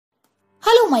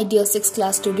Hello my dear 6th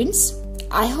class students.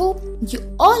 I hope you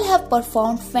all have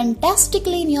performed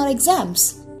fantastically in your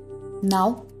exams.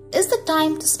 Now is the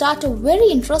time to start a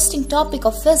very interesting topic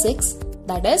of physics,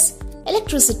 that is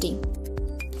electricity.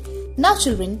 Now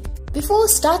children, before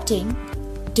starting,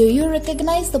 do you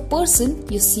recognize the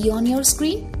person you see on your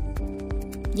screen?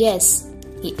 Yes,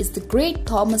 he is the great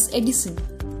Thomas Edison.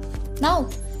 Now,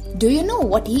 do you know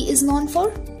what he is known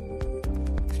for?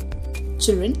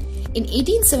 Children, in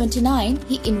 1879,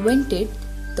 he invented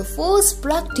the first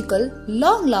practical,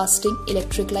 long-lasting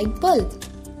electric light bulb.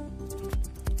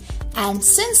 And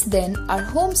since then, our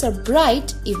homes are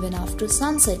bright even after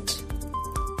sunset.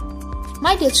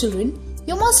 My dear children,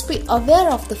 you must be aware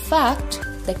of the fact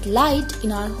that light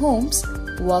in our homes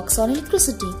works on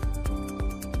electricity.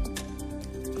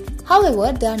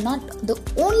 However, they are not the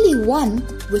only one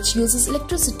which uses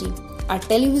electricity. Our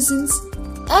televisions,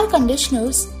 air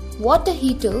conditioners, water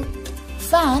heater,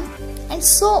 fan and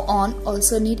so on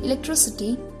also need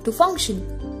electricity to function.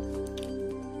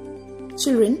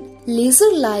 Children,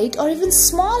 laser light or even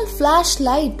small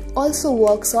flashlight also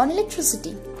works on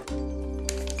electricity.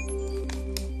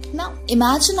 Now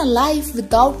imagine a life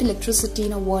without electricity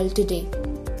in a world today.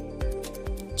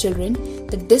 Children,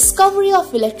 the discovery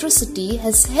of electricity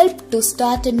has helped to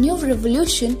start a new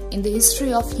revolution in the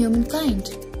history of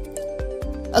humankind.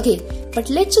 Okay, but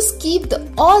let's just keep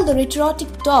all the rhetoric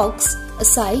talks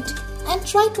aside and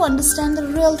try to understand the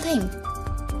real thing.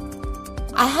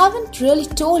 I haven't really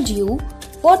told you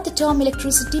what the term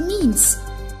electricity means.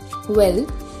 Well,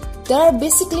 there are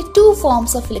basically two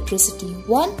forms of electricity.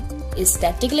 One is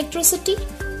static electricity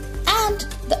and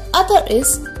the other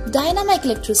is dynamic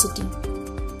electricity.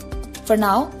 For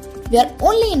now, we are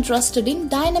only interested in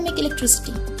dynamic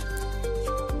electricity.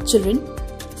 Children,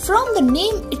 from the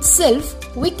name itself,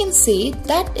 we can say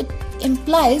that it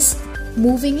implies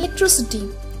moving electricity,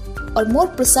 or more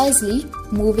precisely,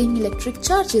 moving electric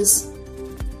charges.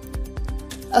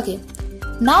 Okay,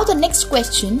 now the next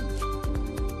question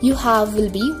you have will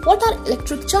be, what are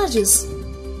electric charges?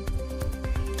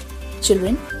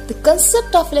 Children, the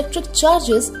concept of electric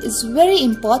charges is very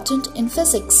important in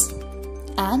physics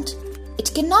and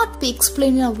it cannot be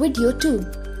explained in a video too,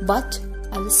 but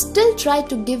I will still try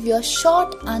to give you a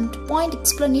short and point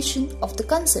explanation of the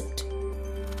concept.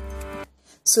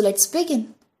 So let's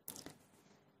begin.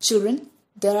 Children,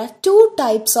 there are two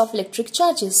types of electric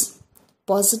charges.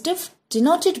 Positive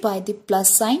denoted by the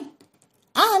plus sign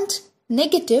and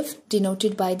negative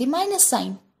denoted by the minus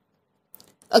sign.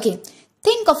 Okay,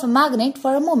 think of a magnet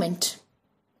for a moment.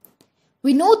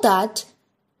 We know that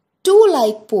two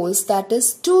like poles, that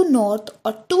is two north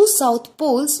or two south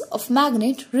poles of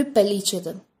magnet repel each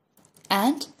other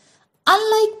and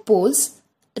unlike poles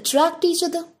attract each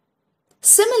other.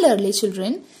 Similarly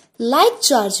children, like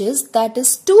charges, that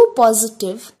is two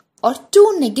positive or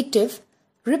two negative,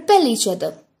 repel each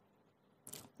other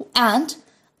and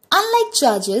unlike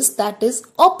charges, that is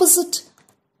opposite,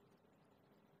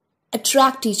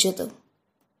 attract each other.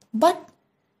 But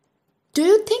do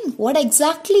you think what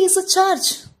exactly is a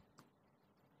charge?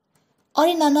 Or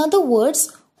in other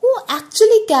words, who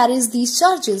actually carries these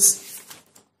charges?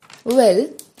 Well,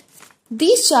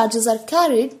 these charges are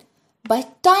carried by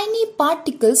tiny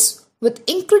particles with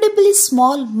incredibly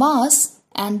small mass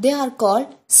and they are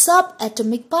called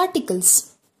subatomic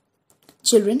particles.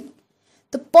 Children,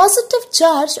 the positive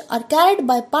charge are carried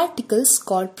by particles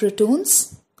called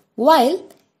protons, while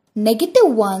negative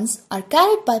ones are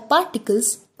carried by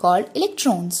particles called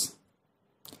electrons.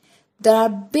 There are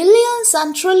billions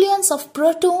and trillions of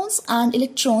protons and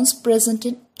electrons present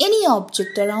in any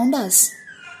object around us.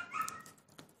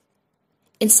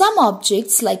 In some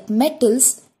objects like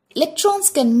metals, electrons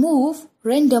can move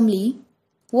randomly,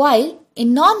 while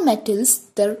in non-metals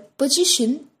their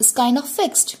position is kind of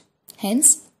fixed.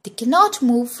 Hence, they cannot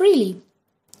move freely.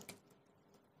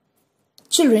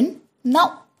 Children,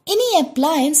 now any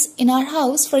appliance in our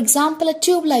house, for example a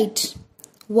tube light,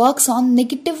 works on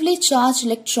negatively charged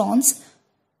electrons,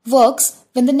 works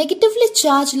when the negatively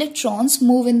charged electrons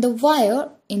move in the wire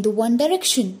in the one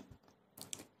direction.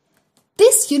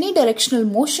 This unidirectional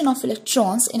motion of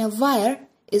electrons in a wire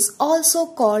is also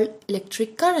called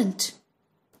electric current.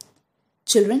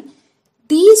 Children,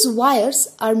 these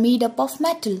wires are made up of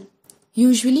metal,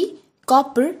 usually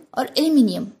copper or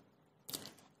aluminium.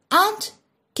 And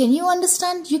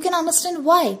you can understand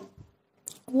why.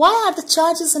 Why are the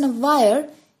charges in a wire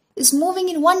is moving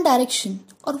in one direction,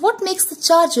 or what makes the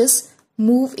charges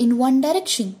move in one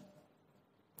direction?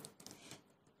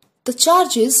 The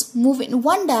charges move in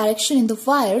one direction in the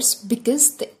wires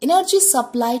because the energy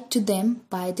supplied to them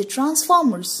by the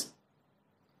transformers.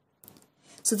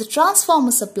 So the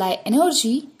transformer supply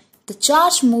energy, the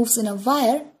charge moves in a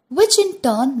wire, which in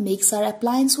turn makes our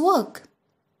appliance work.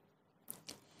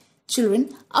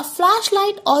 Children, a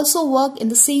flashlight also works in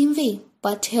the same way,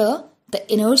 but here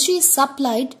the energy is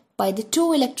supplied by the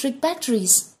two electric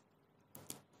batteries.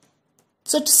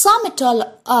 So to sum it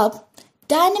all up,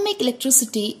 dynamic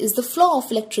electricity is the flow of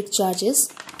electric charges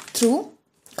through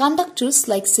conductors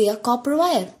like say a copper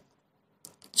wire.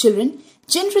 Children,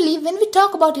 generally when we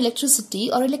talk about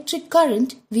electricity or electric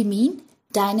current, we mean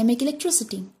dynamic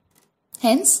electricity.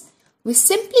 Hence, we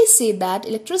simply say that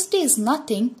electricity is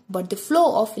nothing but the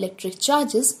flow of electric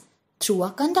charges through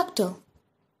a conductor.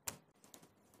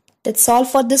 That's all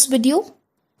for this video.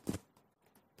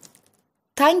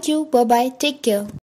 Thank you. Bye-bye. Take care.